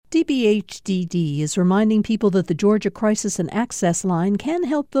GBHDD is reminding people that the Georgia Crisis and Access Line can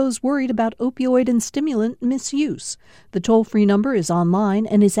help those worried about opioid and stimulant misuse. The toll-free number is online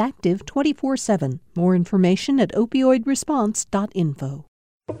and is active 24/7. More information at opioidresponse.info.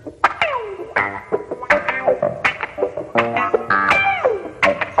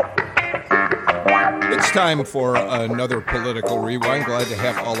 It's time for another Political Rewind. Glad to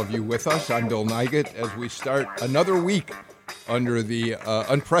have all of you with us. I'm Bill Nygett as we start another week under the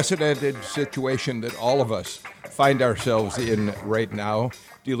unprecedented situation that all of us find ourselves in right now,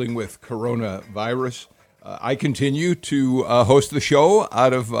 dealing with coronavirus. I continue to host the show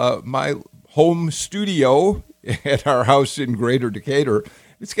out of my home studio at our house in Greater Decatur.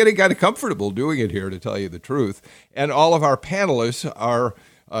 It's getting kind of comfortable doing it here, to tell you the truth. And all of our panelists are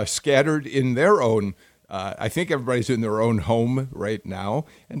scattered in their own, I think everybody's in their own home right now.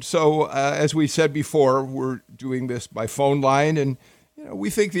 And so, as we said before, we're doing this by phone line, and we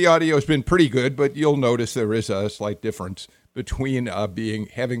think the audio has been pretty good, but you'll notice there is a slight difference between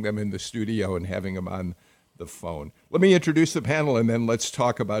having them in the studio and having them on the phone. Let me introduce the panel, and then let's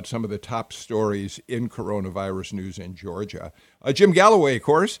talk about some of the top stories in coronavirus news in Georgia. Jim Galloway, of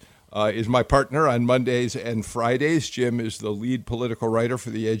course, is my partner on Mondays and Fridays. Jim is the lead political writer for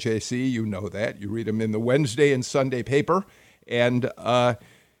the AJC. You know that. You read him in the Wednesday and Sunday paper. And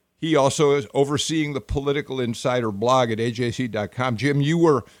he also is overseeing the Political Insider blog at ajc.com. Jim, you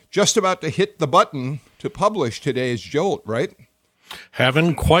were just about to hit the button to publish today's Jolt, right?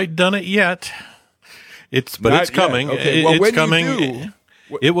 Haven't quite done it yet. It's coming. Okay. Well, it's coming. You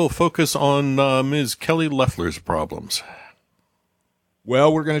do, it will focus on Ms. Kelly Loeffler's problems.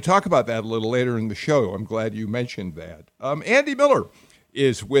 Well, we're going to talk about that a little later in the show. I'm glad you mentioned that. Andy Miller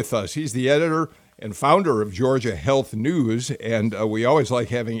is with us. He's the editor and founder of Georgia Health News, and we always like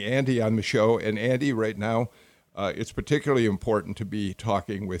having Andy on the show. And Andy, right now, it's particularly important to be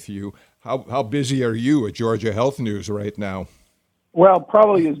talking with you. How busy are you at Georgia Health News right now? Well,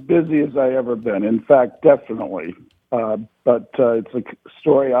 probably as busy as I ever been. In fact, definitely. But it's a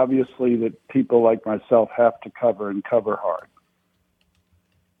story, obviously, that people like myself have to cover and cover hard.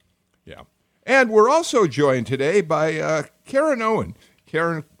 Yeah. And we're also joined today by Karen Owen.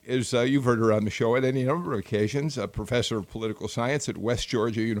 Karen is, you've heard her on the show at any number of occasions, a professor of political science at West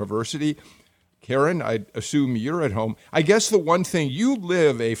Georgia University. Karen, I assume you're at home. I guess the one thing, you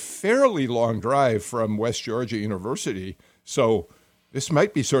live a fairly long drive from West Georgia University, so this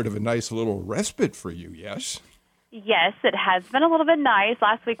might be sort of a nice little respite for you, yes? Yes, it has been a little bit nice.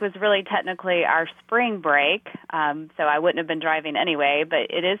 Last week was really technically our spring break, so I wouldn't have been driving anyway, but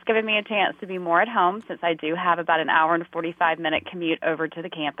it is giving me a chance to be more at home since I do have about an hour and 45-minute commute over to the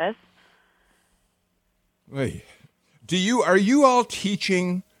campus. Hey. Are you all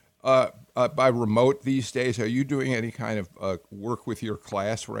teaching by remote these days? Are you doing any kind of work with your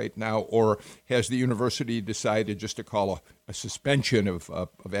class right now, or has the university decided just to call a suspension of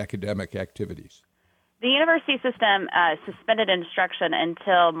academic activities? The university system suspended instruction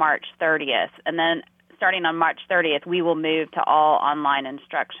until March 30th, and then starting on March 30th, we will move to all online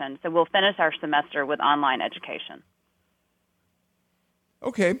instruction. So we'll finish our semester with online education.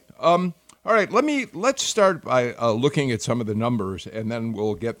 Okay. All right. Let's start by looking at some of the numbers, and then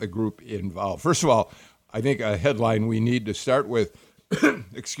we'll get the group involved. First of all, I think a headline we need to start with,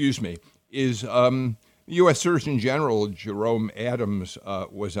 excuse me, is U.S. Surgeon General Jerome Adams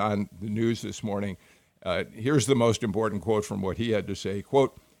was on the news this morning. Here's the most important quote from what he had to say.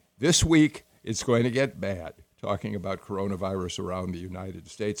 Quote, "This week it's going to get bad," talking about coronavirus around the United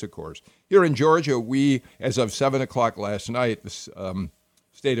States, of course. Here in Georgia, we, as of 7 o'clock last night, the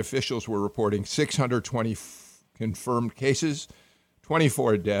state officials were reporting 620 confirmed cases,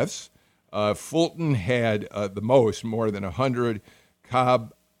 24 deaths. Fulton had the most, more than 100.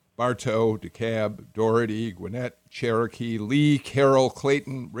 Cobb, Bartow, DeKalb, Doherty, Gwinnett, Cherokee, Lee, Carroll,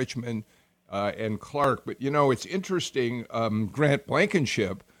 Clayton, Richmond, and Clark. But, it's interesting. Grant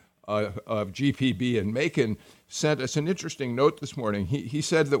Blankenship of GPB in Macon sent us an interesting note this morning. He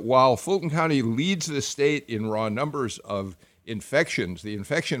said that while Fulton County leads the state in raw numbers of infections, the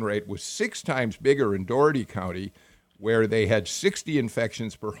infection rate was 6 times bigger in Doherty County, where they had 60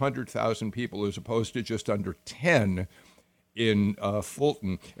 infections per 100,000 people as opposed to just under 10 in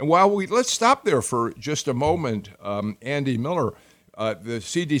Fulton. And let's stop there for just a moment. Andy Miller, the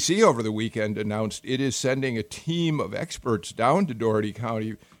CDC over the weekend announced it is sending a team of experts down to Doherty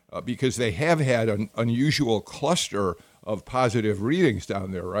County because they have had an unusual cluster of positive readings down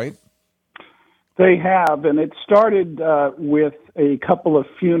there, right? They have, and it started with a couple of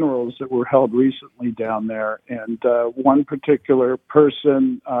funerals that were held recently down there, and one particular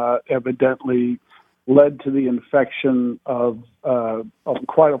person evidently led to the infection of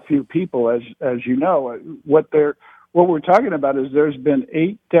quite a few people. As you know, what we're talking about is there's been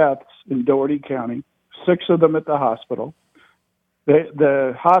 8 deaths in Dougherty County, 6 of them at the hospital.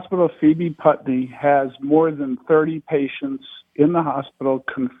 The hospital, Phoebe Putney, has more than 30 patients in the hospital,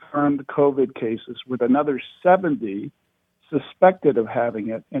 confirmed COVID cases, with another 70 suspected of having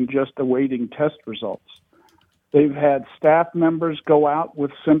it and just awaiting test results. They've had staff members go out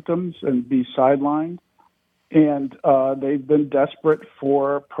with symptoms and be sidelined, and they've been desperate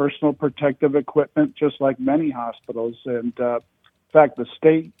for personal protective equipment, just like many hospitals. And in fact, the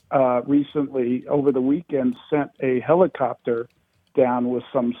state recently, over the weekend, sent a helicopter down with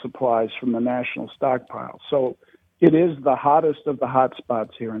some supplies from the national stockpile. So it is the hottest of the hot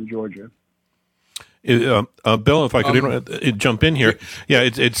spots here in Georgia. Bill, if I could jump in here,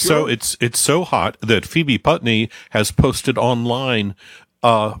 it's so hot that Phoebe Putney has posted online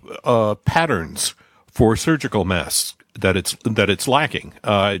patterns for surgical masks that it's lacking.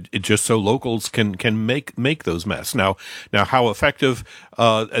 It just so locals can make those masks. Now how effective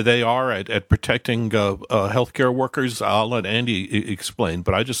they are at protecting healthcare workers, I'll let Andy explain.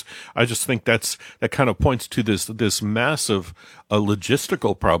 But I just think that kind of points to this massive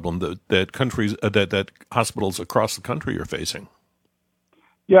logistical problem that countries that hospitals across the country are facing.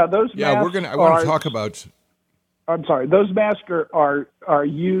 Yeah, those masks I want to talk about. I'm sorry, those masks are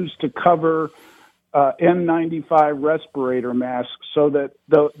used to cover N95 respirator masks, so that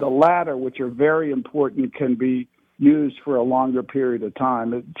the latter, which are very important, can be used for a longer period of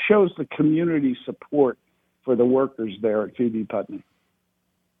time. It shows the community support for the workers there at Phoebe Putney.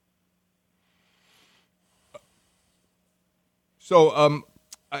 So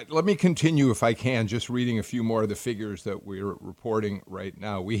let me continue, if I can, just reading a few more of the figures that we're reporting right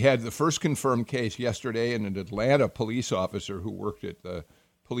now. We had the first confirmed case yesterday in an Atlanta police officer who worked at the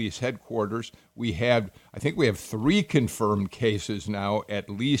police headquarters. I think we have 3 confirmed cases now at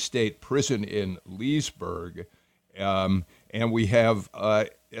Lee State Prison in Leesburg. And we have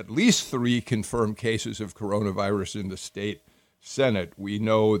at least 3 confirmed cases of coronavirus in the state Senate. We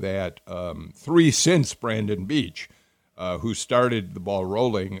know that 3 since Brandon Beach, who started the ball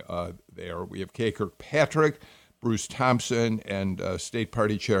rolling there. We have Kay Kirkpatrick, Bruce Thompson, and State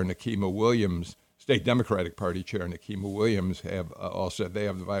Party Chair Nikema Williams. State Democratic Party Chair Nikema Williams have all said they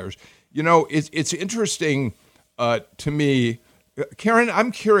have the virus. You know, it's interesting to me. Karen,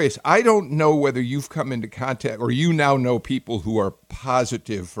 I'm curious. I don't know whether you've come into contact or you now know people who are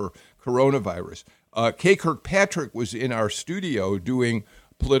positive for coronavirus. Kay Kirkpatrick was in our studio doing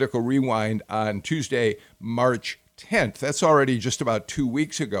Political Rewind on Tuesday, March 10th. That's already just about 2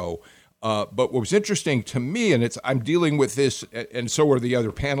 weeks ago. But what was interesting to me, and I'm dealing with this, and so are the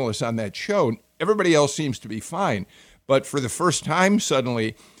other panelists on that show, everybody else seems to be fine. But for the first time,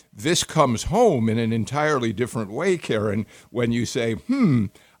 suddenly, this comes home in an entirely different way, Karen, when you say,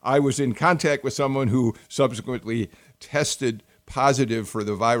 I was in contact with someone who subsequently tested positive for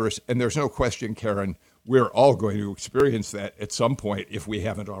the virus. And there's no question, Karen, we're all going to experience that at some point if we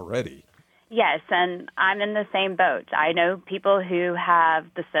haven't already. Yes, and I'm in the same boat. I know people who have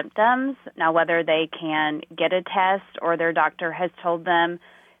the symptoms. Now, whether they can get a test or their doctor has told them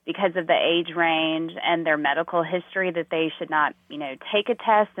because of the age range and their medical history that they should not, take a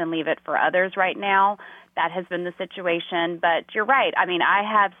test and leave it for others right now. That has been the situation. But you're right. I mean, I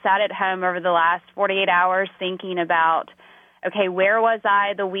have sat at home over the last 48 hours thinking about, okay, where was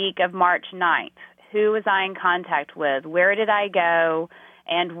I the week of March 9th? Who was I in contact with? Where did I go?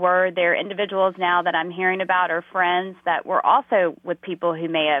 And were there individuals now that I'm hearing about or friends that were also with people who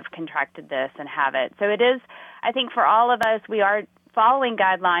may have contracted this and have it? So it is, I think for all of us, we are following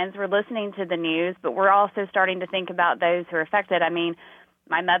guidelines. We're listening to the news, but we're also starting to think about those who are affected. I mean,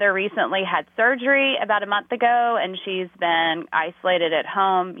 my mother recently had surgery about a month ago, and she's been isolated at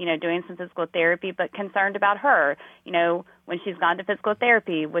home, doing some physical therapy, but concerned about her. When she's gone to physical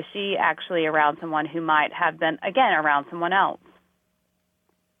therapy, was she actually around someone who might have been, again, around someone else?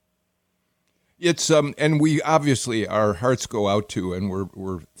 It's and we obviously, our hearts go out to, and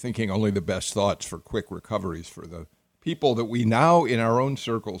we're thinking only the best thoughts for quick recoveries for the people that we now in our own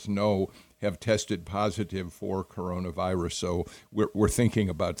circles know have tested positive for coronavirus. So we're thinking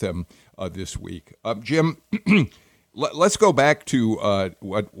about them this week. Jim, let's go back to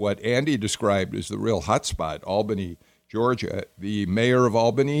what Andy described as the real hotspot, Albany, Georgia. The mayor of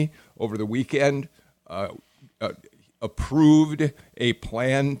Albany over the weekend approved a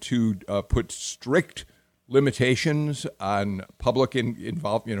plan to put strict limitations on public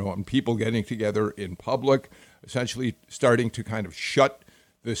on people getting together in public, essentially starting to kind of shut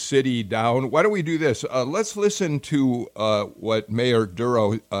the city down. Why don't we do this? Let's listen to what Mayor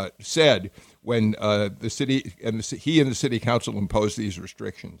Duro said when the city and he and the city council imposed these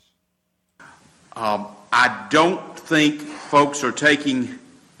restrictions? I don't think folks are taking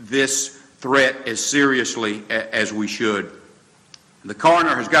this threat as seriously as we should. The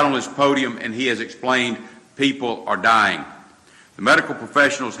coroner has got on this podium and he has explained people are dying. The medical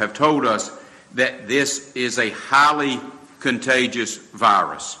professionals have told us that this is a highly contagious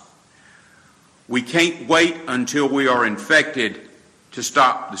virus. We can't wait until we are infected to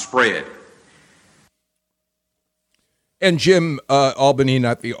stop the spread. And Jim, Albany,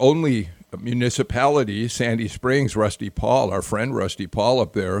 not the only municipality. Sandy Springs, Rusty Paul, our friend Rusty Paul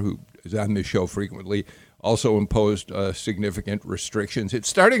up there, who is on this show frequently, also imposed significant restrictions. It's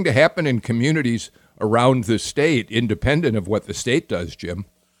starting to happen in communities around the state, independent of what the state does, Jim.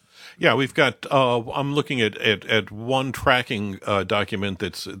 Yeah, we've got. I'm looking at one tracking document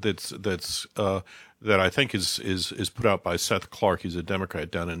that I think is put out by Seth Clark. He's a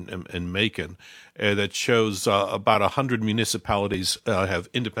Democrat down in Macon, that shows about 100 municipalities have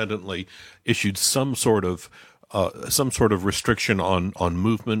independently issued some sort of restriction on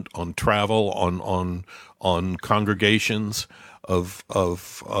movement, on travel, on congregations of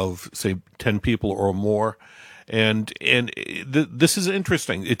say 10 people or more. And this is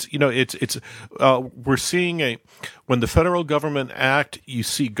interesting. We're seeing when the federal government act, you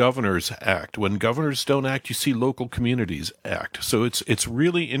see governors act. When governors don't act, you see local communities act. So it's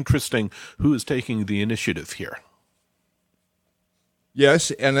really interesting who is taking the initiative here.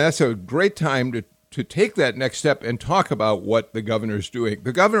 Yes, and that's a great time to take that next step and talk about what the governor's doing.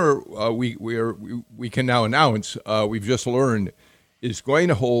 The governor, we can now announce, we've just learned, is going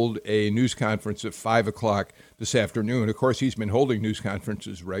to hold a news conference at 5 o'clock this afternoon. Of course, he's been holding news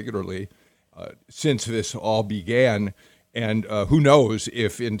conferences regularly since this all began. And who knows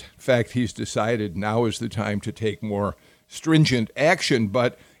if, in fact, he's decided now is the time to take more stringent action.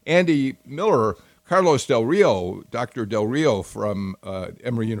 But Andy Miller, Carlos Del Rio, Dr. Del Rio from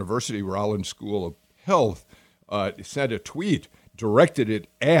Emory University, Rollins School of Health, sent a tweet, directed it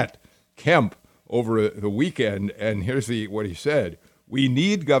at Kemp over the weekend. And here's what he said. We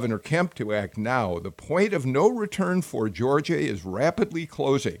need Governor Kemp to act now. The point of no return for Georgia is rapidly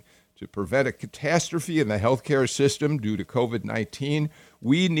closing. To prevent a catastrophe in the healthcare system due to COVID-19,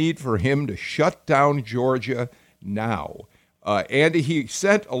 we need for him to shut down Georgia now. Andy, he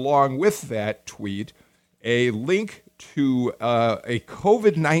sent along with that tweet a link to a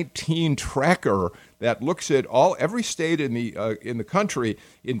COVID-19 tracker that looks at every state in the country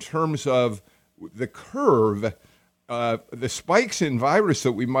in terms of the curve. The spikes in virus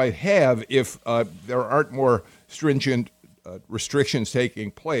that we might have if there aren't more stringent restrictions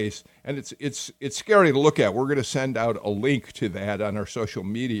taking place, and it's scary to look at. We're going to send out a link to that on our social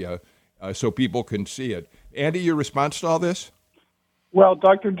media so people can see it. Andy, your response to all this? Well,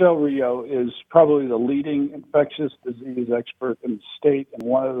 Dr. Del Rio is probably the leading infectious disease expert in the state and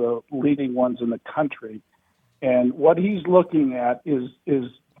one of the leading ones in the country. And what he's looking at is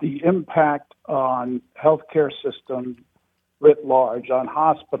the impact on healthcare systems writ large, on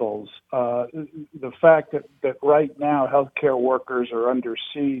hospitals. The fact that right now healthcare workers are under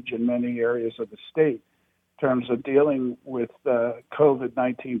siege in many areas of the state in terms of dealing with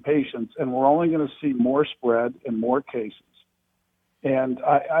COVID-19 patients, and we're only going to see more spread and more cases. And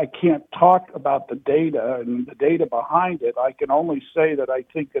I can't talk about the data and the data behind it. I can only say that I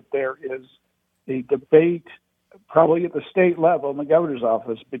think that there is a debate probably at the state level in the governor's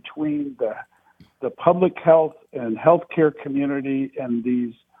office between the public health and healthcare community and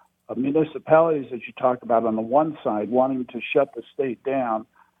these municipalities that you talked about on the one side wanting to shut the state down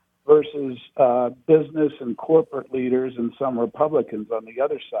versus business and corporate leaders and some Republicans on the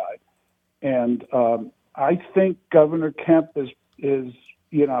other side. And I think Governor Kemp is as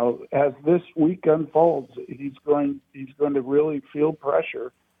this week unfolds, he's going to really feel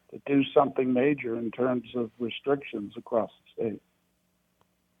pressure to do something major in terms of restrictions across the state.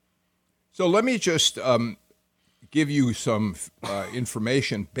 So let me just give you some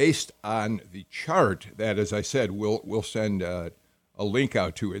information based on the chart that, as I said, we'll send a link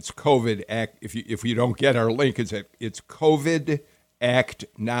out to. It's COVID Act. If you don't get our link, it's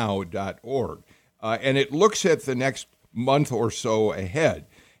covidactnow.org, and it looks at the next month or so ahead.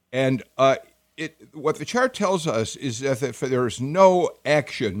 And what the chart tells us is that if there's no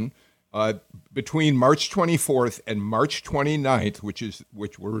action between March 24th and March 29th, which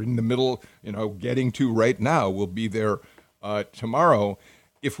we're in the middle, getting to right now, we'll be there tomorrow.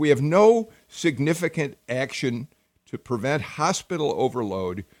 If we have no significant action to prevent hospital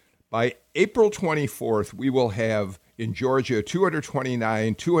overload, by April 24th, we will have in Georgia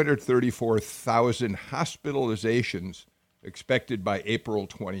 234,000 hospitalizations expected by April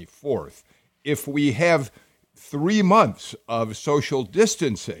 24th. if we have 3 months of social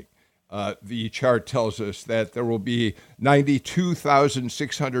distancing, the chart tells us that there will be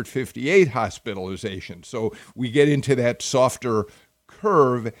 92,658 hospitalizations. So we get into that softer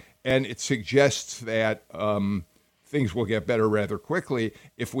curve, and it suggests that things will get better rather quickly.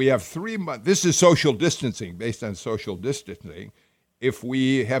 If we have 3 months, this is social distancing, based on social distancing. If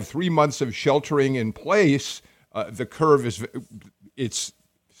we have 3 months of sheltering in place, the curve it's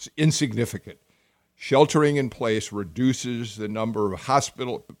insignificant. Sheltering in place reduces the number of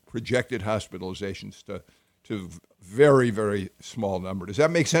projected hospitalizations to very, very small number. Does that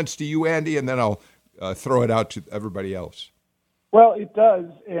make sense to you, Andy? And then I'll throw it out to everybody else. Well, it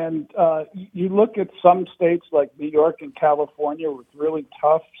does. And you look at some states like New York and California with really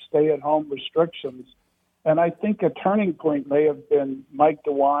tough stay-at-home restrictions. And I think a turning point may have been Mike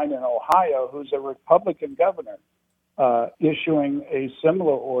DeWine in Ohio, who's a Republican governor, issuing a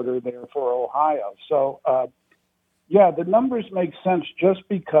similar order there for Ohio. So, the numbers make sense just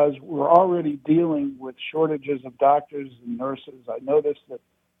because we're already dealing with shortages of doctors and nurses. I noticed that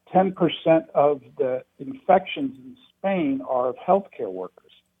 10% of the infections in Spain are of healthcare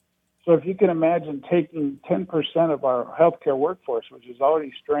workers. So if you can imagine taking 10% of our healthcare workforce, which is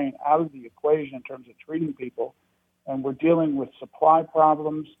already strained, out of the equation in terms of treating people, and we're dealing with supply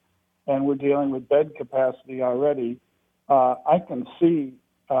problems, and we're dealing with bed capacity already, I can see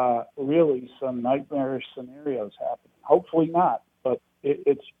really some nightmarish scenarios happening. Hopefully not, but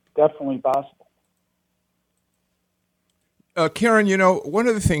it's definitely possible. Karen, one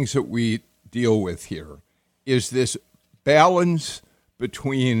of the things that we deal with here is this balance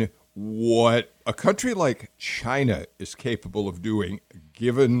between what a country like China is capable of doing,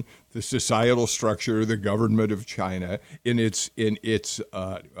 given the societal structure, the government of China, in its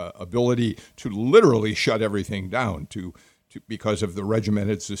ability to literally shut everything down because of the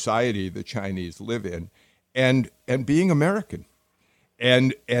regimented society the Chinese live in, and being American.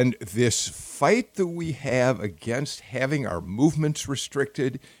 And this fight that we have against having our movements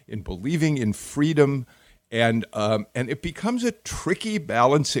restricted, in believing in freedom, and it becomes a tricky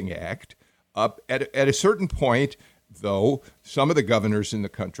balancing act. At a certain point, though, some of the governors in the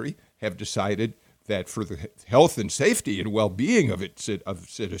country have decided that for the health and safety and well-being of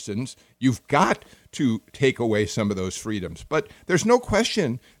citizens, you've got to take away some of those freedoms. But there's no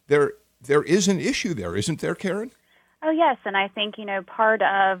question there is an issue there, isn't there, Karen? Oh, yes, and I think, part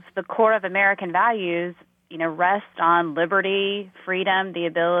of the core of American values, rest on liberty, freedom, the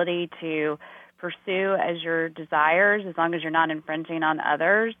ability to pursue as your desires as long as you're not infringing on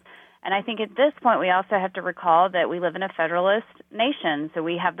others. And I think at this point we also have to recall that we live in a federalist nation. So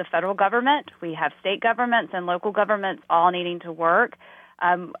we have the federal government, we have state governments and local governments all needing to work.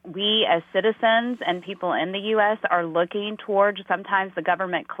 We as citizens and people in the U.S. are looking towards sometimes the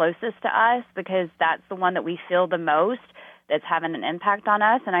government closest to us because that's the one that we feel the most that's having an impact on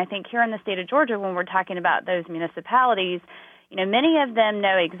us. And I think here in the state of Georgia, when we're talking about those municipalities, many of them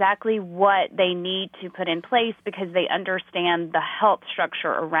know exactly what they need to put in place because they understand the health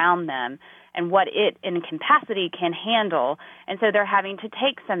structure around them and what it in capacity can handle. And so they're having to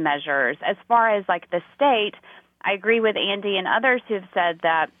take some measures. As far as like the state, I agree with Andy and others who have said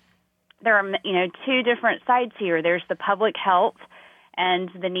that there are, two different sides here. There's the public health and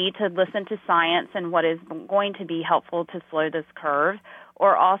the need to listen to science and what is going to be helpful to slow this curve.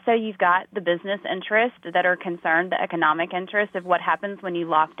 Or also you've got the business interests that are concerned, the economic interest of what happens when you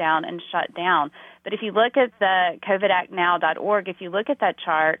lock down and shut down. But if you look at the covidactnow.org, if you look at that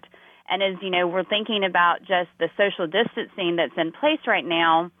chart, and as we're thinking about just the social distancing that's in place right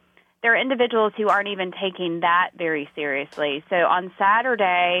now, there are individuals who aren't even taking that very seriously. So on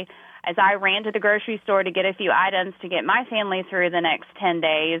Saturday, as I ran to the grocery store to get a few items to get my family through the next 10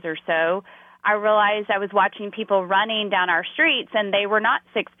 days or so, I realized I was watching people running down our streets, and they were not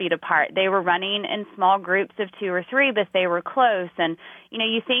 6 feet apart. They were running in small groups of 2 or 3, but they were close. And,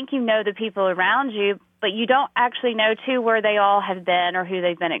 you think you know the people around you, but you don't actually know, too, where they all have been or who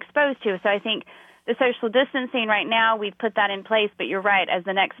they've been exposed to. So I think the social distancing right now, we've put that in place, but you're right. As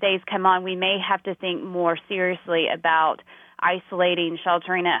the next days come on, we may have to think more seriously about isolating,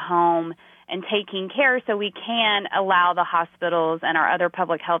 sheltering at home, and taking care so we can allow the hospitals and our other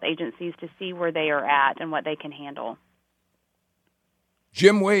public health agencies to see where they are at and what they can handle.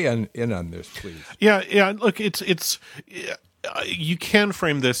 Jim, weigh in on this, please. Yeah. Look, it's you can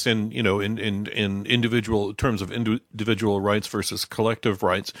frame this in individual terms of individual rights versus collective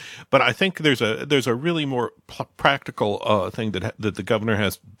rights, but I think there's a really more practical thing that the governor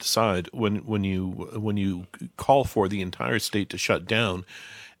has to decide when you call for the entire state to shut down.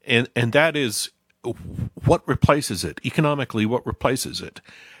 And that is what replaces it economically. What replaces it,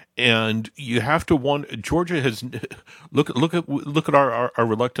 And you have to wonder. Georgia has look at our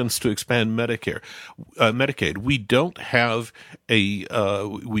reluctance to expand Medicaid. We don't have a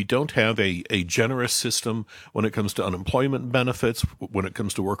generous system when it comes to unemployment benefits, when it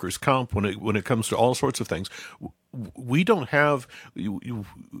comes to workers' comp, when it comes to all sorts of things. We don't have. If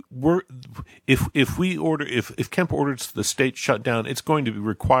Kemp orders the state shut down, it's going to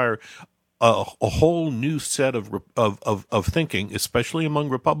require a whole new set of thinking, especially among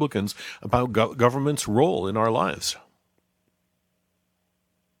Republicans, about government's role in our lives.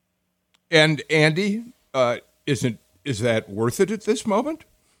 And Andy, is that worth it at this moment?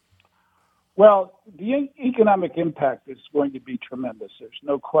 Well, the economic impact is going to be tremendous. There's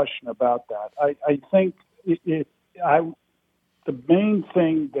no question about that. I think the main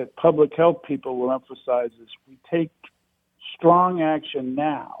thing that public health people will emphasize is we take strong action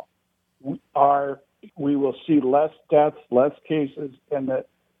now. We will see less deaths, less cases, and that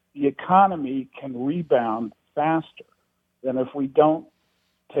the economy can rebound faster than if we don't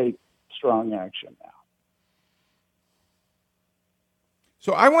take strong action now.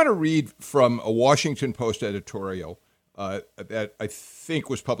 So I want to read from a Washington Post editorial that I think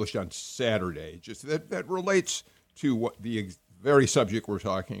was published on Saturday, just that relates to what the very subject we're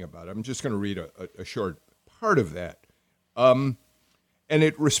talking about. I'm just going to read a short part of that. And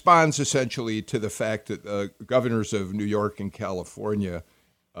it responds essentially to the fact that the governors of New York and California,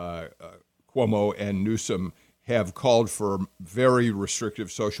 Cuomo and Newsom, have called for very restrictive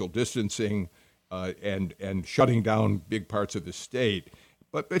social distancing and shutting down big parts of the state.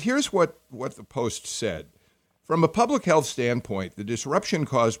 But here's what the Post said. From a public health standpoint, the disruption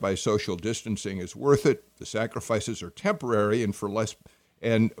caused by social distancing is worth it. The sacrifices are temporary and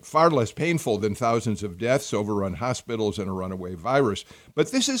far less painful than thousands of deaths, overrun hospitals, and a runaway virus.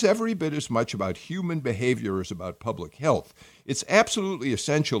 But this is every bit as much about human behavior as about public health. It's absolutely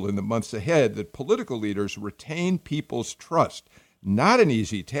essential in the months ahead that political leaders retain people's trust. Not an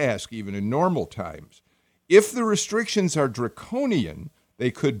easy task, even in normal times. If the restrictions are draconian,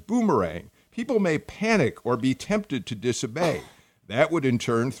 they could boomerang. People may panic or be tempted to disobey. That would in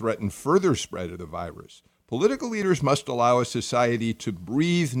turn threaten further spread of the virus. Political leaders must allow a society to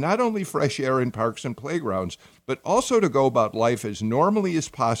breathe not only fresh air in parks and playgrounds, but also to go about life as normally as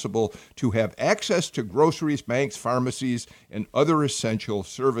possible, to have access to groceries, banks, pharmacies, and other essential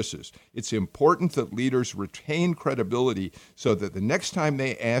services. It's important that leaders retain credibility so that the next time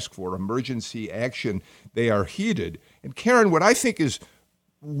they ask for emergency action, they are heeded. And Karen, what I think is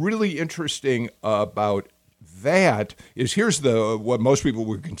really interesting about that is here's what most people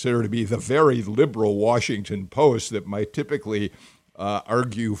would consider to be the very liberal Washington Post that might typically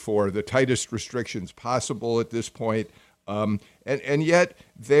argue for the tightest restrictions possible at this point. And yet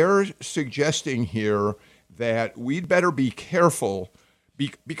they're suggesting here that we'd better be careful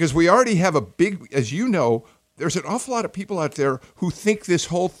because we already have a big, as you know, there's an awful lot of people out there who think this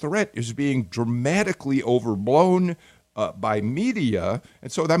whole threat is being dramatically overblown by media.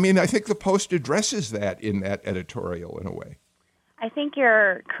 And so, I think the Post addresses that in that editorial in a way. I think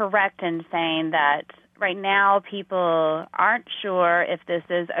you're correct in saying that right now people aren't sure if this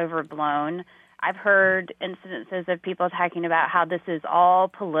is overblown. I've heard incidences of people talking about how this is all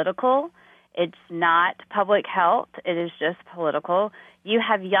political. It's not public health. It is just political. You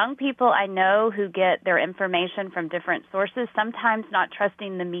have young people I know who get their information from different sources, sometimes not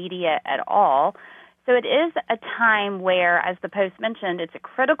trusting the media at all. So it is a time where, as the Post mentioned, it's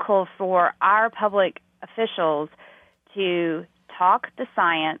critical for our public officials to talk the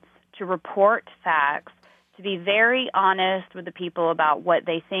science, to report facts, to be very honest with the people about what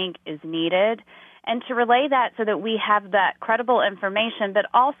they think is needed, and to relay that so that we have that credible information, but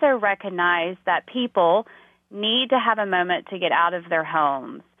also recognize that people need to have a moment to get out of their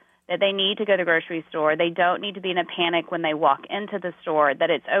homes, that they need to go to the grocery store. They don't need to be in a panic when they walk into the store, that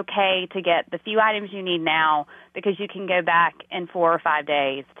it's okay to get the few items you need now because you can go back in 4 or 5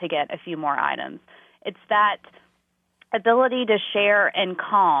 days to get a few more items. It's that ability to share and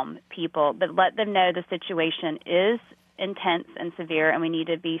calm people, but let them know the situation is intense and severe and we need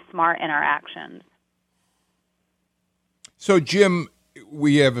to be smart in our actions. So, Jim,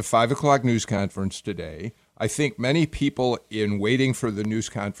 we have a 5 o'clock news conference today. I think many people in waiting for the news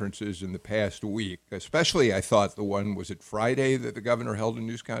conferences in the past week, especially I thought the one, was it Friday that the governor held a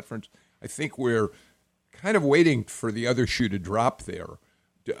news conference? I think we're kind of waiting for the other shoe to drop there.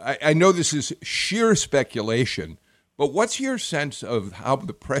 I know this is sheer speculation, but what's your sense of how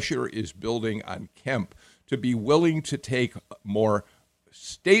the pressure is building on Kemp to be willing to take more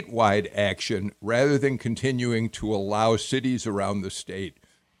statewide action rather than continuing to allow cities around the state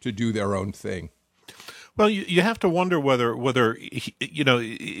to do their own thing? Well, you have to wonder whether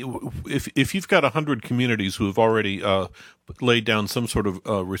if you've got 100 communities who have already laid down some sort of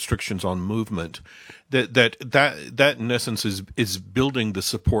restrictions on movement, that in essence is building the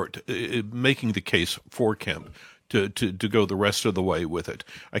support, making the case for Kemp to go the rest of the way with it.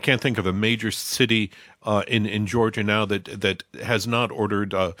 I can't think of a major city in Georgia now that has not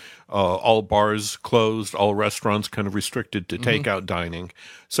ordered all bars closed, all restaurants kind of restricted to takeout dining.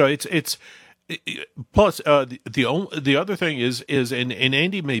 So it's plus the other thing is and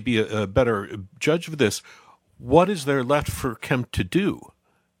Andy may be a better judge of this. What is there left for Kemp to do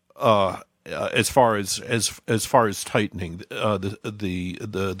as far as tightening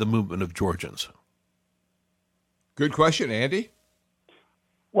the movement of Georgians? Good question, Andy.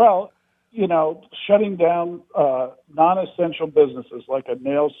 Well, shutting down non-essential businesses like a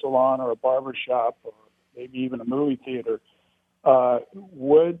nail salon or a barber shop or maybe even a movie theater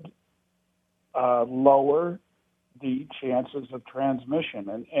would lower the chances of transmission.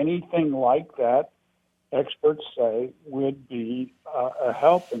 And anything like that, experts say, would be a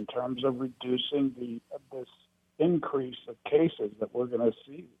help in terms of reducing this increase of cases that we're going to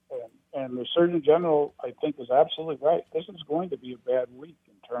see. And the Surgeon General, I think, is absolutely right. This is going to be a bad week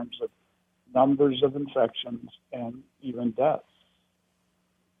in terms of numbers of infections and even deaths.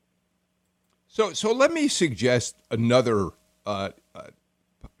 So let me suggest another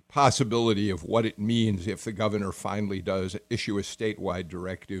possibility of what it means if the governor finally does issue a statewide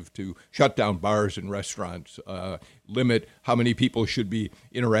directive to shut down bars and restaurants, limit how many people should be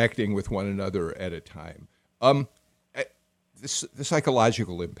interacting with one another at a time. The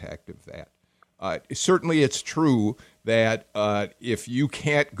psychological impact of that. Certainly it's true that if you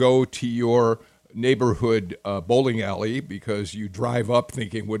can't go to your neighborhood bowling alley because you drive up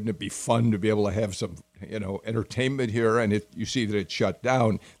thinking, wouldn't it be fun to be able to have some entertainment here, and if you see that it's shut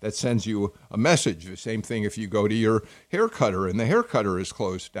down, that sends you a message. The same thing if you go to your hair cutter and the hair cutter is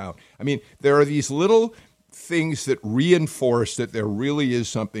closed down. I mean, there are these little things that reinforce that there really is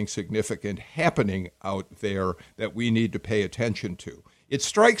something significant happening out there that we need to pay attention to. It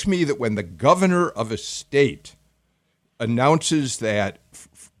strikes me that when the governor of a state announces that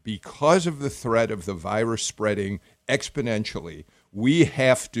because of the threat of the virus spreading exponentially, we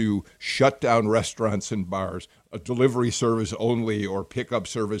have to shut down restaurants and bars, a delivery service only or pickup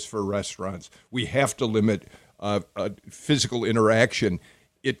service for restaurants. We have to limit physical interaction.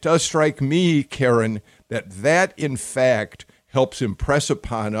 It does strike me, Karen, that in fact helps impress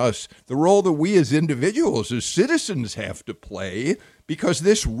upon us the role that we as individuals, as citizens, have to play, because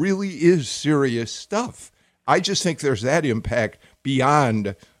this really is serious stuff. I just think there's that impact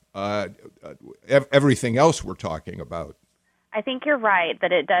beyond everything else we're talking about. I think you're right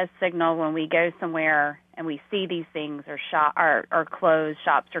that it does signal when we go somewhere and we see these things are closed,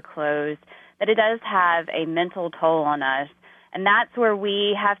 shops are closed, that it does have a mental toll on us. And that's where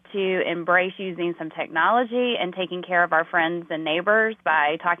we have to embrace using some technology and taking care of our friends and neighbors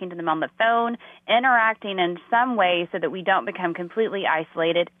by talking to them on the phone, interacting in some way so that we don't become completely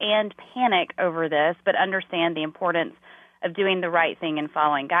isolated and panic over this, but understand the importance of doing the right thing and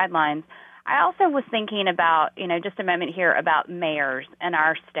following guidelines. I also was thinking about, just a moment here about mayors in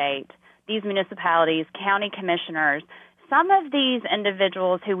our state, these municipalities, county commissioners. Some of these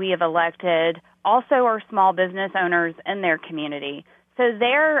individuals who we have elected also are small business owners in their community. So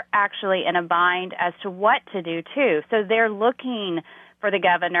they're actually in a bind as to what to do, too. So they're looking for the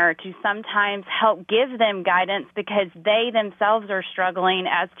governor to sometimes help give them guidance because they themselves are struggling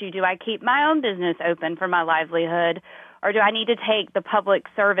as to, do I keep my own business open for my livelihood, or do I need to take the public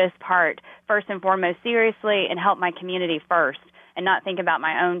service part first and foremost seriously and help my community first and not think about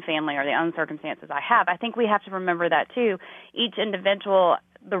my own family or the own circumstances I have? I think we have to remember that, too. Each individual,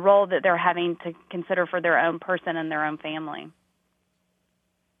 the role that they're having to consider for their own person and their own family.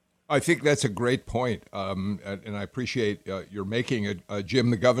 I think that's a great point, and I appreciate your making it.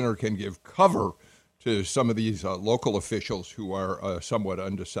 Jim, the governor can give cover to some of these local officials who are somewhat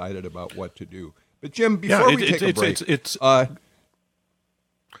undecided about what to do. But Jim, before we take a break,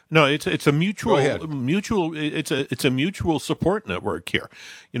 no, it's a mutual it's a mutual support network here.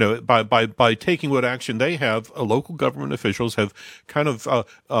 By taking what action they have, local government officials have kind of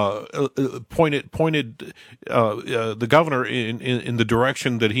pointed the governor in the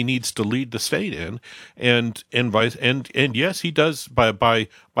direction that he needs to lead the state in, and yes, he does by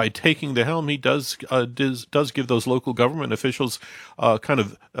taking the helm, he does give those local government officials kind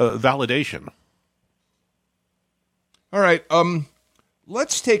of validation. All right.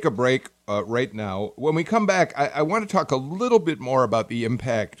 Let's take a break right now. When we come back, I want to talk a little bit more about the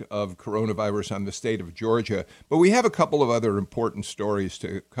impact of coronavirus on the state of Georgia, but we have a couple of other important stories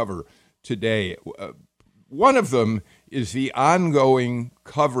to cover today. One of them is the ongoing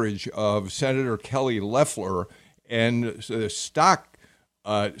coverage of Senator Kelly Loeffler and the stock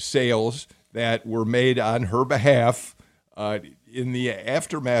sales that were made on her behalf in the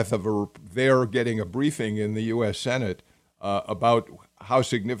aftermath of their getting a briefing in the U.S. Senate about how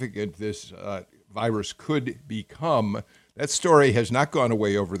significant this virus could become. That story has not gone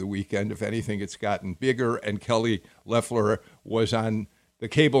away over the weekend. If anything, it's gotten bigger, and Kelly Loeffler was on the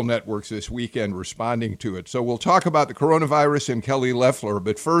cable networks this weekend responding to it. So we'll talk about the coronavirus and Kelly Loeffler,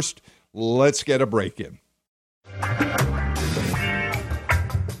 but first, let's get a break in.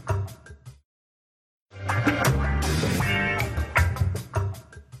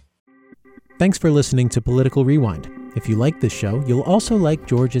 Thanks for listening to Political Rewind. If you like this show, you'll also like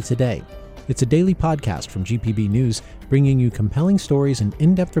Georgia Today. It's a daily podcast from GPB News, bringing you compelling stories and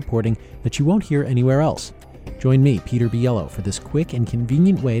in-depth reporting that you won't hear anywhere else. Join me, Peter Biello, for this quick and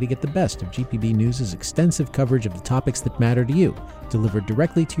convenient way to get the best of GPB News' extensive coverage of the topics that matter to you, delivered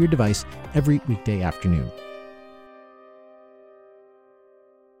directly to your device every weekday afternoon.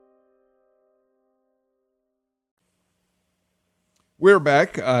 We're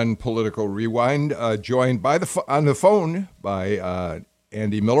back on Political Rewind, joined on the phone by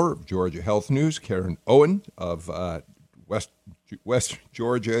Andy Miller of Georgia Health News, Karen Owen of West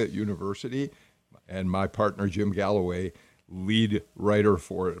Georgia University, and my partner Jim Galloway,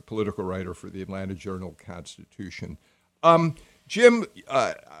 political writer for the Atlanta Journal-Constitution. Jim,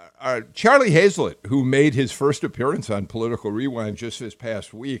 Charlie Hazlett, who made his first appearance on Political Rewind just this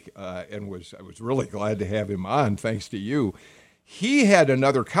past week, and I was really glad to have him on, thanks to you. He had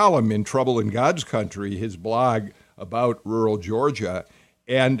another column in Trouble in God's Country, his blog about rural Georgia,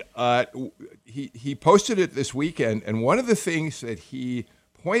 and he posted it this weekend. And one of the things that he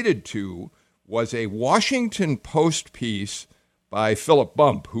pointed to was a Washington Post piece by Philip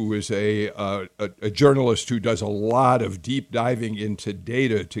Bump, who is a journalist who does a lot of deep diving into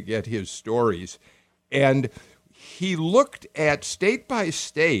data to get his stories. And he looked at state by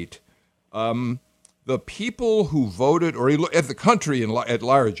state the people who voted, or he looked at the country at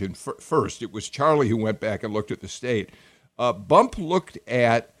large. And first, it was Charlie who went back and looked at the state. Bump looked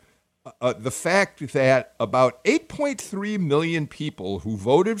at the fact that about 8.3 million people who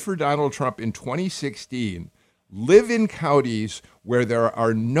voted for Donald Trump in 2016 live in counties where there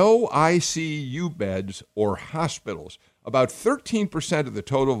are no ICU beds or hospitals. About 13% of the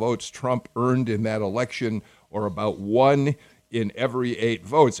total votes Trump earned in that election, or about 1 in every 8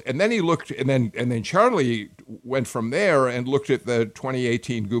 votes. And then he looked, and then Charlie went from there and looked at the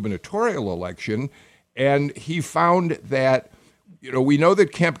 2018 gubernatorial election, and he found that, we know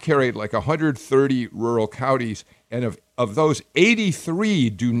that Kemp carried like 130 rural counties, and of those, 83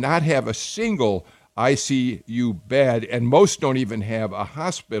 do not have a single ICU bed, and most don't even have a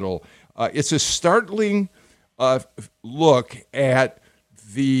hospital. It's a startling look at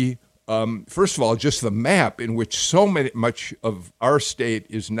the first of all, just the map in which much of our state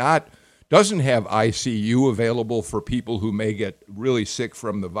doesn't have ICU available for people who may get really sick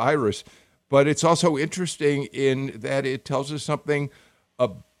from the virus. But it's also interesting in that it tells us something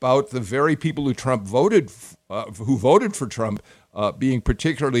about the very people who voted for Trump being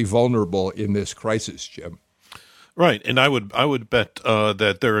particularly vulnerable in this crisis, Jim. Right, and I would bet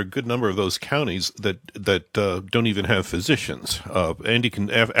that there are a good number of those counties that don't even have physicians. Andy can,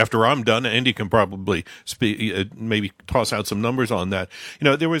 after I'm done, Andy can probably maybe toss out some numbers on that.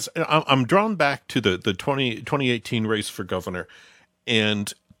 I'm drawn back to the 2018 race for governor,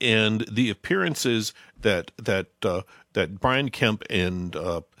 and the appearances that Brian Kemp and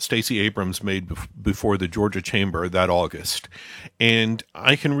Stacey Abrams made before the Georgia Chamber that August, and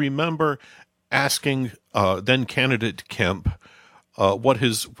I can remember asking then candidate Kemp what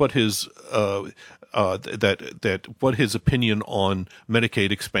his opinion on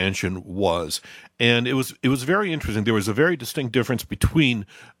Medicaid expansion was, and it was very interesting. There was a very distinct difference between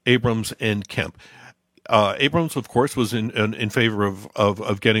Abrams and Kemp. Abrams, of course, was in favor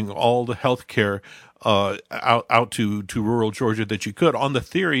of getting all the health care out to rural Georgia that you could, on the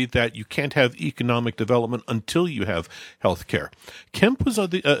theory that you can't have economic development until you have health care. Kemp was of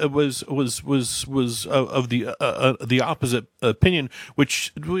the opposite opinion,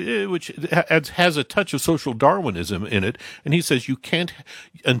 which has a touch of social Darwinism in it, and he says you can't,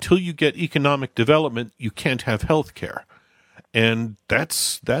 until you get economic development, you can't have health care, and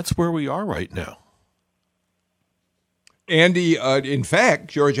that's where we are right now. Andy, in fact,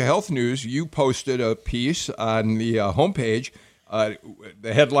 Georgia Health News, you posted a piece on the homepage.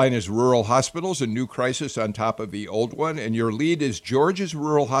 The headline is Rural Hospitals, a New Crisis on Top of the Old One. And your lead is Georgia's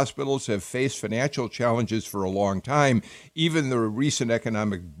rural hospitals have faced financial challenges for a long time. Even the recent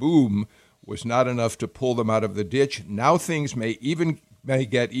economic boom was not enough to pull them out of the ditch. Now things may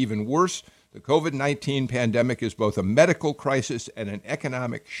get even worse. The COVID-19 pandemic is both a medical crisis and an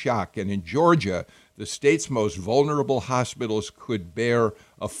economic shock. And in Georgia, the state's most vulnerable hospitals could bear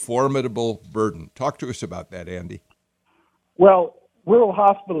a formidable burden. Talk to us about that, Andy. Well, rural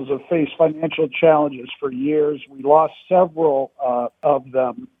hospitals have faced financial challenges for years. We lost several of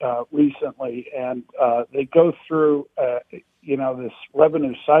them recently, and they go through, this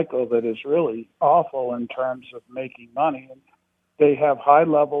revenue cycle that is really awful in terms of making money. And they have high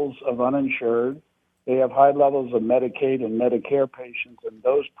levels of uninsured. They have high levels of Medicaid and Medicare patients, and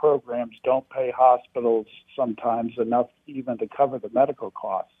those programs don't pay hospitals sometimes enough even to cover the medical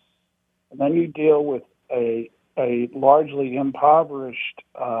costs. And then you deal with a largely impoverished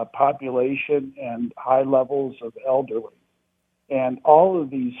population and high levels of elderly. And all of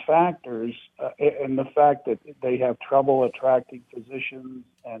these factors, and the fact that they have trouble attracting physicians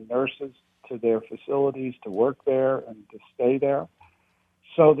and nurses to their facilities to work there and to stay there.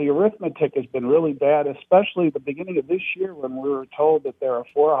 So the arithmetic has been really bad, especially at the beginning of this year when we were told that there are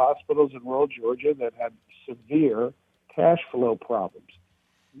 4 hospitals in rural Georgia that had severe cash flow problems.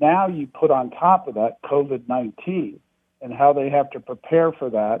 Now you put on top of that COVID-19 and how they have to prepare for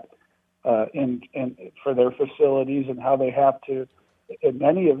that for their facilities, and how they have to, in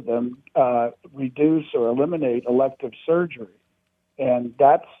many of them, reduce or eliminate elective surgery. And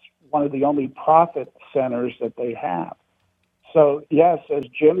that's one of the only profit centers that they have. So, yes, as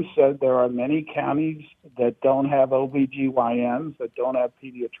Jim said, there are many counties that don't have OBGYNs, that don't have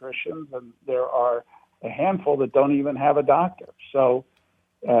pediatricians, and there are a handful that don't even have a doctor. So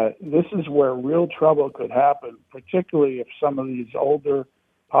this is where real trouble could happen, particularly if some of these older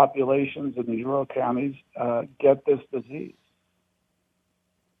populations in these rural counties get this disease.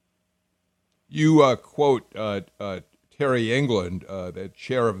 You quote Terry England, the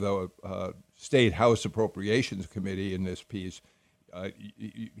chair of the State House Appropriations Committee, in this piece.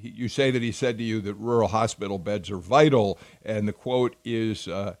 You say that he said to you that rural hospital beds are vital, and the quote is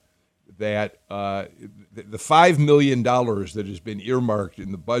that the $5 million that has been earmarked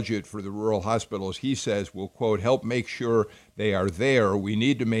in the budget for the rural hospitals, he says, will, quote, help make sure they are there. We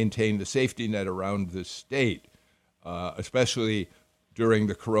need to maintain the safety net around the state, especially during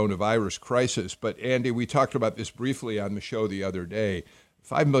the coronavirus crisis. But, Andy, we talked about this briefly on the show the other day.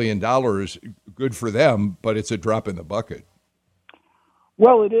 $5 million, good for them, but it's a drop in the bucket.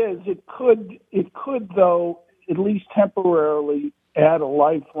 Well, it is. It could, though, at least temporarily add a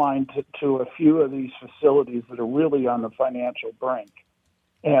lifeline to a few of these facilities that are really on the financial brink.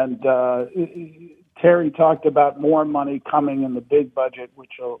 And Terry talked about more money coming in the big budget,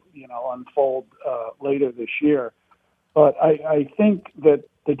 which will, unfold later this year. But I think that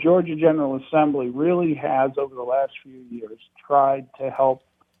the Georgia General Assembly really has, over the last few years, tried to help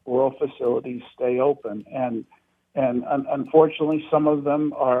rural facilities stay open. And unfortunately, some of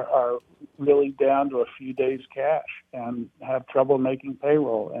them are really down to a few days' cash and have trouble making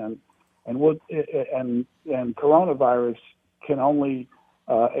payroll. And coronavirus can only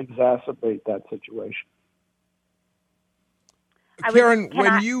exacerbate that situation. Karen,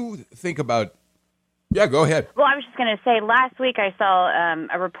 when you think about... Yeah, go ahead. Well, I was just going to say, last week I saw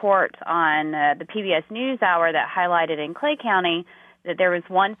a report on the PBS NewsHour that highlighted in Clay County that there was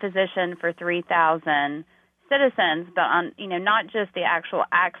one physician for 3,000 citizens, but on not just the actual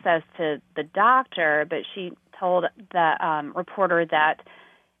access to the doctor, but she told the reporter that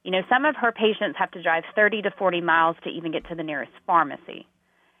some of her patients have to drive 30 to 40 miles to even get to the nearest pharmacy.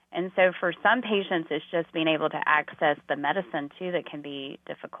 And so for some patients, it's just being able to access the medicine too that can be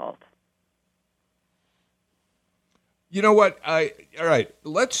difficult. You know what? All right,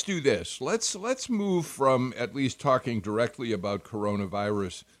 let's do this. Let's move from at least talking directly about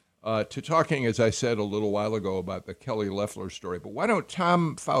coronavirus to talking, as I said a little while ago, about the Kelly Loeffler story. But why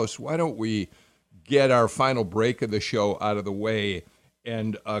don't we get our final break of the show out of the way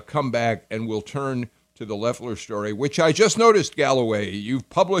and come back, and we'll turn to the Loeffler story, which I just noticed, Galloway. You've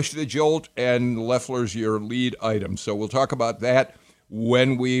published the Jolt, and Loeffler's your lead item. So we'll talk about that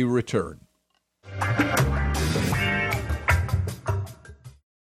when we return.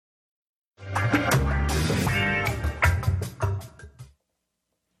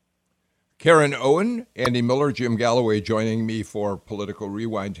 Karen Owen, Andy Miller, Jim Galloway joining me for Political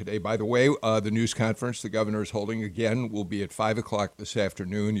Rewind today. By the way, the news conference the governor is holding again will be at 5 o'clock this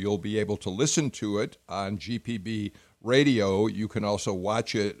afternoon. You'll be able to listen to it on GPB radio. You can also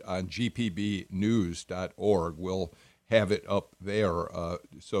watch it on gpbnews.org. We'll have it up there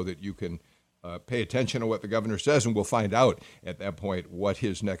so that you can pay attention to what the governor says, and we'll find out at that point what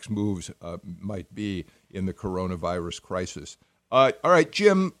his next moves might be in the coronavirus crisis. All right,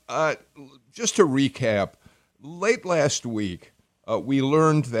 Jim, just to recap, late last week, we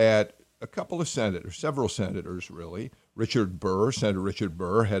learned that a couple of senators, several senators really, Senator Richard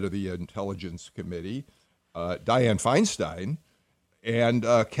Burr, head of the Intelligence Committee, Dianne Feinstein, and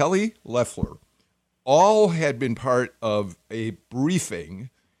Kelly Loeffler, all had been part of a briefing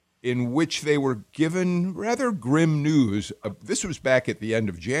in which they were given rather grim news. This was back at the end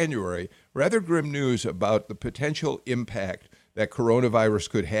of January, rather grim news about the potential impact that coronavirus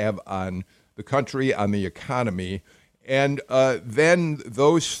could have on the country, on the economy. And then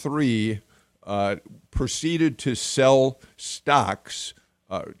those three proceeded to sell stocks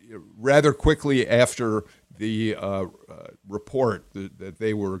rather quickly after the report that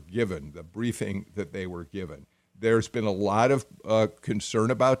they were given, the briefing that they were given. There's been a lot of concern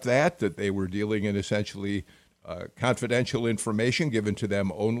about that they were dealing in essentially confidential information given to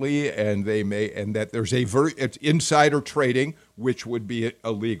them only, and that there's it's insider trading, which would be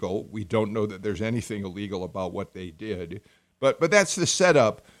illegal. We don't know that there's anything illegal about what they did, but that's the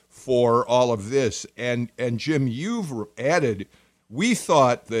setup for all of this. And Jim, you've added, we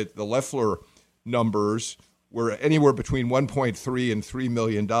thought that the Loeffler numbers were anywhere between $1.3 and $3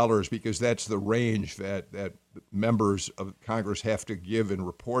 million because that's the range that members of Congress have to give in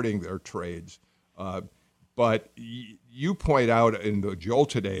reporting their trades. But you point out in the Joel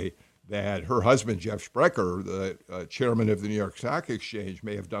today that her husband, Jeff Sprecher, the chairman of the New York Stock Exchange,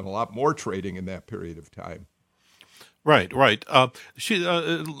 may have done a lot more trading in that period of time. Right. Loeffler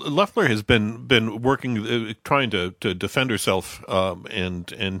has been working, trying to defend herself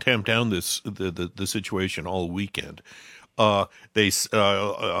and tamp down the situation all weekend.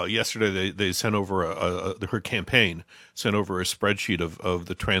 Yesterday they sent over her campaign sent over a spreadsheet of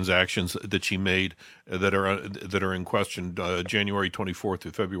the transactions that she made that are in question, January 24th to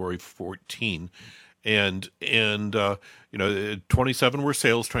February 14. And 27 were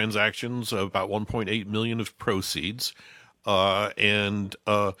sales transactions, about 1.8 million of proceeds, and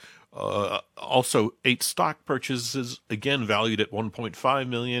also 8 stock purchases, again valued at 1.5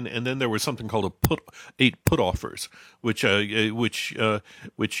 million, and then there was something called 8 put offers, which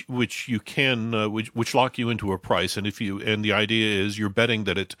lock you into a price, and the idea is you're betting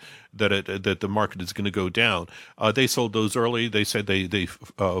that the market is going to go down. They sold those early. They said she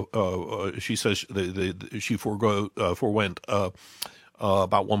says she forwent about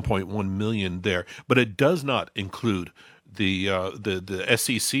 1.1 million there, but it does not include the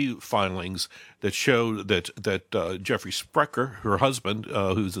SEC filings that show that Jeffrey Sprecher, her husband,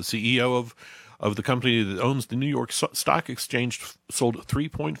 who's the CEO of the company that owns the New York Stock Exchange, sold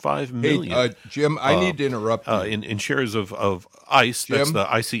 3.5 million. Hey, Jim, I need to interrupt you. In shares of ICE. Jim, that's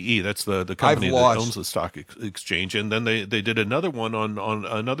the ICE. That's the company that owns the stock exchange. And then they did another one on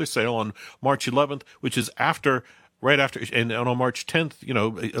another sale on March 11th, which is right after, and on March 10th,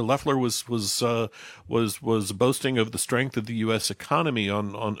 Loeffler was boasting of the strength of the U.S. economy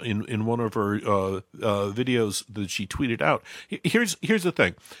in one of her videos that she tweeted out. Here's the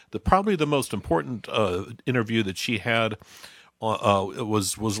thing: probably the most important interview that she had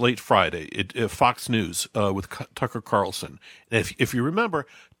was late Friday at Fox News with Tucker Carlson. And if you remember,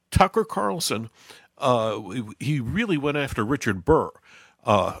 Tucker Carlson, he really went after Richard Burr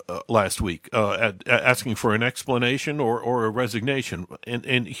last week, asking for an explanation or a resignation.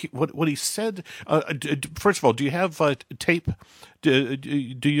 And what he said, first of all, do you have tape? Do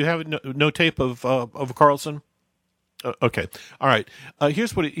you have no tape of Carlson? Okay, all right.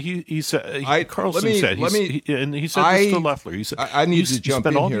 Here's what he said. Carlson said. He said this to Loeffler. He said, I need to jump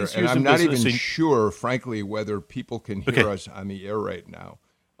in here, and I'm not even sure, frankly, whether people can hear us on the air right now.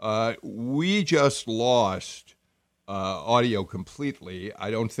 We just lost audio completely.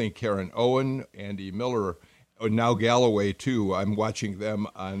 I don't think Karen Owen, Andy Miller, now Galloway too. I'm watching them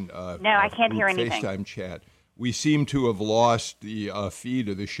on I can't hear anything. FaceTime chat. We seem to have lost the feed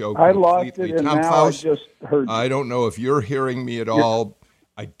of the show completely. I lost it, and Tom now Faust, I just heard you. I don't know if you're hearing me at all.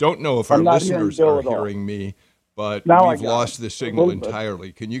 I don't know if our listeners are hearing me, but we've lost the signal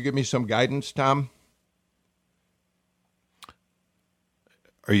entirely. Can you give me some guidance, Tom?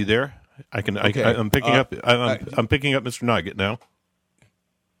 Are you there? I'm picking up. I'm picking up Mr. Nugget now.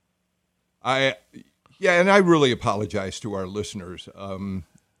 And I really apologize to our listeners.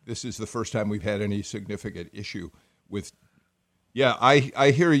 This is the first time we've had any significant issue with. Yeah, I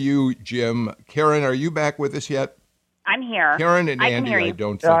hear you, Jim. Karen, are you back with us yet? I'm here. Karen and Andy, I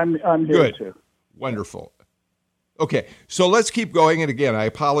don't think. I'm here Good. too. Wonderful. Okay, so let's keep going. And again, I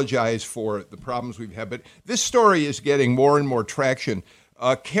apologize for the problems we've had, but this story is getting more and more traction.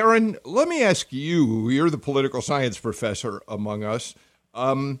 Karen, let me ask you, you're the political science professor among us.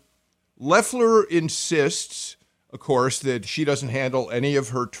 Loeffler insists, of course, that she doesn't handle any of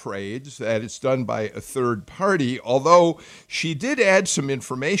her trades, that it's done by a third party, although she did add some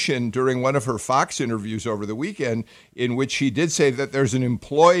information during one of her Fox interviews over the weekend in which she did say that there's an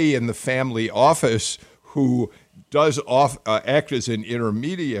employee in the family office who does act as an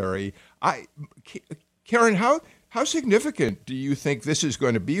intermediary. Karen, how significant do you think this is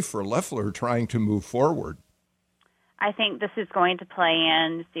going to be for Loeffler trying to move forward? I think this is going to play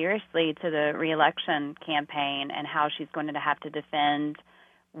in seriously to the reelection campaign and how she's going to have to defend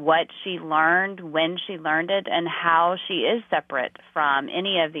what she learned, when she learned it, and how she is separate from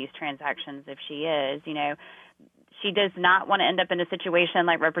any of these transactions if she is. She does not want to end up in a situation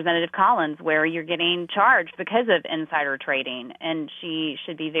like Representative Collins where you're getting charged because of insider trading, and she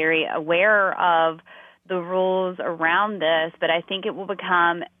should be very aware of the rules around this, but I think it will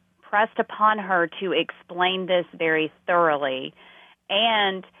become pressed upon her to explain this very thoroughly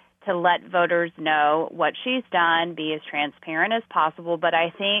and to let voters know what she's done, be as transparent as possible. But I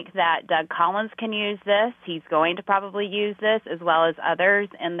think that Doug Collins can use this. He's going to probably use this as well as others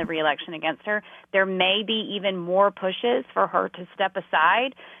in the reelection against her. There may be even more pushes for her to step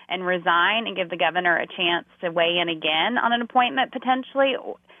aside and resign and give the governor a chance to weigh in again on an appointment potentially.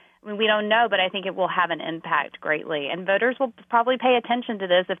 I mean, we don't know, but I think it will have an impact greatly. And voters will probably pay attention to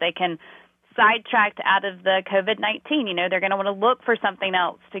this if they can sidetrack out of the COVID-19. They're going to want to look for something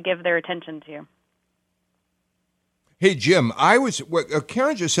else to give their attention to. Hey, Jim,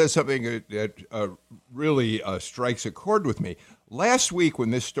 Karen just said something that really strikes a chord with me. Last week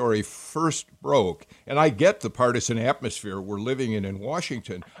when this story first broke, and I get the partisan atmosphere we're living in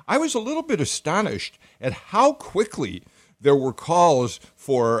Washington, I was a little bit astonished at how quickly there were calls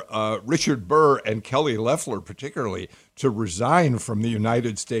for Richard Burr and Kelly Loeffler particularly to resign from the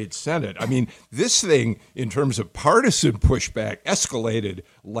United States Senate. I mean, this thing, in terms of partisan pushback, escalated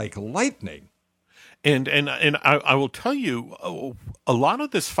like lightning. And I will tell you, a lot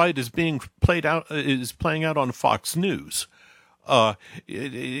of this fight is playing out on Fox News. Yes.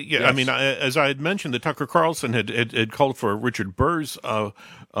 I mean, as I had mentioned, that Tucker Carlson had called for Richard Burr's called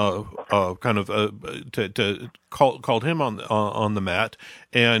him on the mat,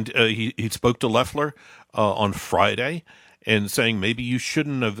 and he spoke to Loeffler on Friday, and saying maybe you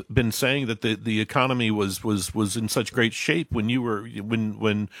shouldn't have been saying that the economy was in such great shape when you were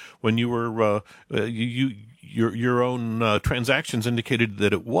your own transactions indicated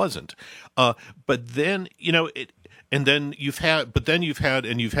that it wasn't. But then And then you've had Jean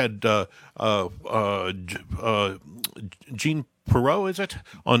Perot, is it,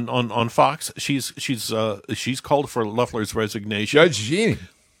 on Fox? She's called for Loeffler's resignation. Judge Jean.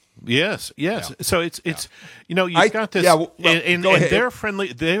 Yes. Yeah. So it's you've got this, and they're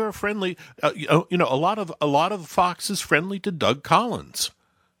friendly. They are friendly. A lot of Fox is friendly to Doug Collins.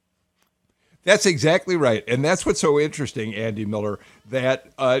 That's exactly right. And that's what's so interesting, Andy Miller,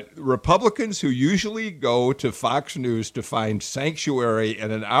 that Republicans who usually go to Fox News to find sanctuary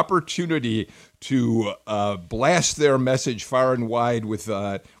and an opportunity to blast their message far and wide with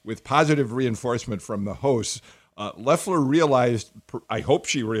positive reinforcement from the hosts, Loeffler realized, I hope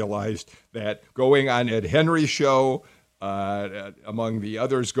she realized, that going on Ed Henry's show, among the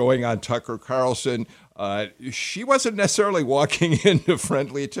others going on Tucker Carlson, she wasn't necessarily walking into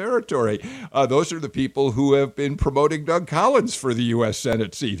friendly territory. Those are the people who have been promoting Doug Collins for the U.S.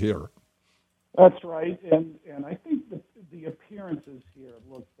 Senate seat here. That's right, and I think the appearances here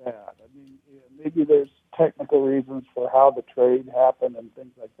look bad. I mean, maybe there's technical reasons for how the trade happened and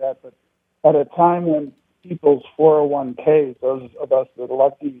things like that, but at a time when people's 401ks, those of us that are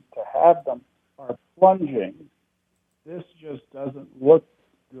lucky to have them, are plunging, this just doesn't look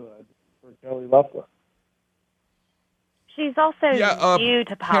good for Kelly Loeffler. She's also new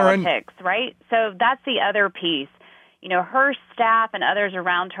to politics, right? So that's the other piece. Her staff and others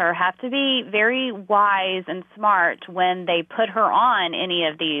around her have to be very wise and smart when they put her on any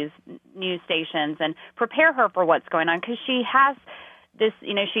of these news stations and prepare her for what's going on, because she has this,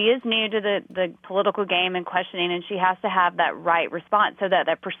 she is new to the political game and questioning, and she has to have that right response so that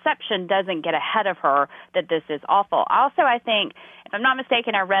that perception doesn't get ahead of her that this is awful. Also, I think, if I'm not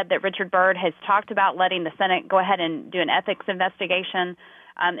mistaken, I read that Richard Byrd has talked about letting the Senate go ahead and do an ethics investigation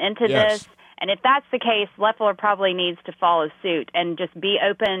into this. And if that's the case, Loeffler probably needs to follow suit and just be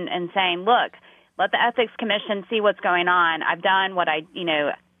open and saying, look, let the Ethics Commission see what's going on. I've done what I,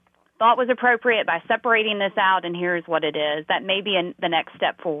 thought was appropriate by separating this out, and here's what it is. That may be the next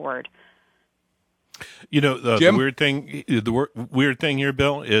step forward. The weird thing here,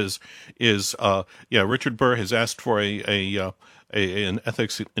 Bill, is Richard Burr has asked for an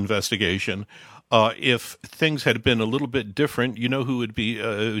ethics investigation. if things had been a little bit different, you know who would be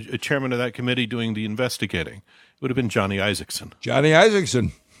a chairman of that committee doing the investigating? It would have been Johnny Isaacson. Johnny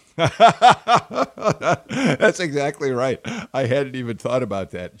Isaacson. That's exactly right. I hadn't even thought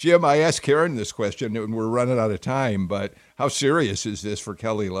about that. Jim, I asked Karen this question, and we're running out of time, but how serious is this for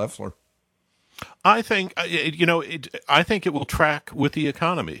Kelly Loeffler? I think, I think it will track with the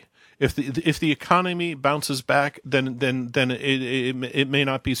economy. If the economy bounces back, then it may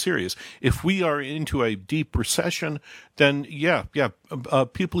not be serious. If we are into a deep recession, then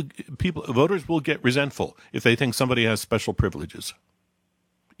voters will get resentful if they think somebody has special privileges.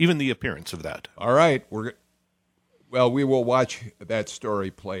 Even the appearance of that. All right, we will watch that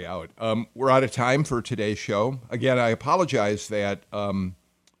story play out. We're out of time for today's show. Again, I apologize that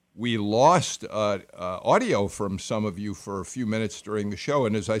we lost audio from some of you for a few minutes during the show.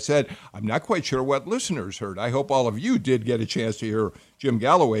 And as I said, I'm not quite sure what listeners heard. I hope all of you did get a chance to hear Jim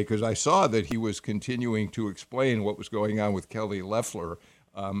Galloway, because I saw that he was continuing to explain what was going on with Kelly Loeffler.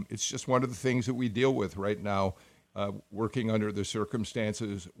 It's just one of the things that we deal with right now, working under the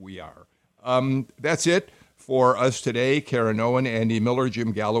circumstances we are. That's it for us today. Karen Owen, Andy Miller,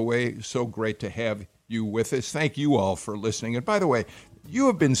 Jim Galloway, so great to have you with us. Thank you all for listening. And by the way, you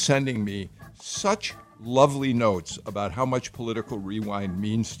have been sending me such lovely notes about how much Political Rewind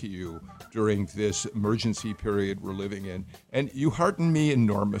means to you during this emergency period we're living in. And you hearten me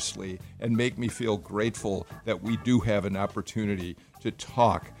enormously and make me feel grateful that we do have an opportunity to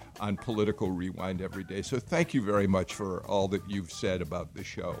talk on Political Rewind every day. So thank you very much for all that you've said about the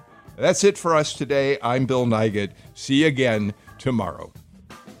show. That's it for us today. I'm Bill Nigut. See you again tomorrow.